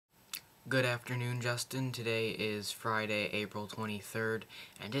Good afternoon, Justin. Today is Friday, April 23rd,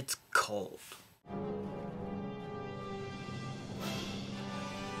 and it's cold.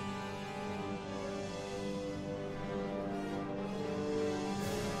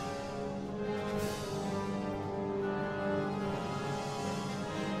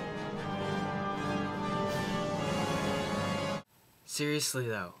 Seriously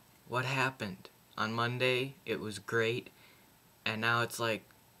though, what happened? On Monday, it was great, and now it's like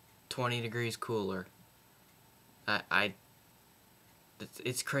 20 degrees cooler.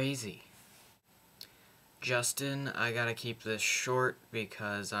 It's crazy. Justin, I gotta keep this short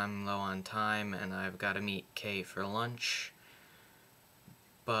because I'm low on time and I've gotta meet Kay for lunch.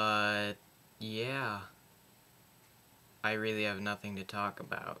 But, yeah. I really have nothing to talk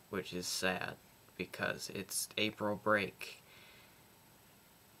about, which is sad, because it's April break.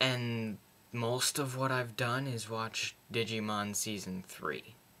 And most of what I've done is watch Digimon Season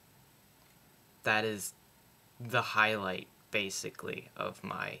 3. That is the highlight, basically, of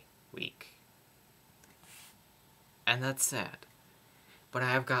my week. And that's sad. But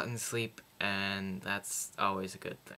I have gotten sleep, and that's always a good thing.